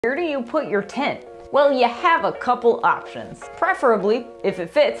Where do you put your tent? Well, you have a couple options. Preferably, if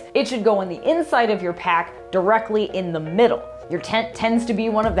it fits, it should go on the inside of your pack, directly in the middle. Your tent tends to be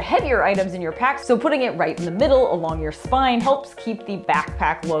one of the heavier items in your pack, so putting it right in the middle along your spine helps keep the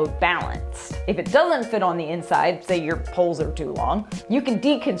backpack load balanced. If it doesn't fit on the inside, say your poles are too long, you can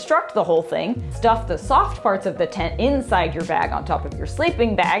deconstruct the whole thing, stuff the soft parts of the tent inside your bag on top of your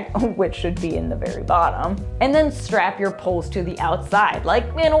sleeping bag, which should be in the very bottom, and then strap your poles to the outside, like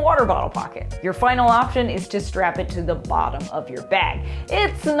in a water bottle pocket. Your final option is to strap it to the bottom of your bag.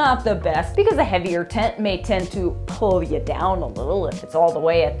 It's not the best because a heavier tent may tend to pull you down a little if it's all the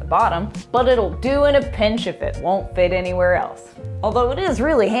way at the bottom, but it'll do in a pinch if it won't fit anywhere else. Although it is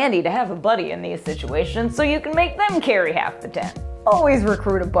really handy to have a buddy in these situations so you can make them carry half the tent. Always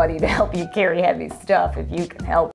recruit a buddy to help you carry heavy stuff if you can help.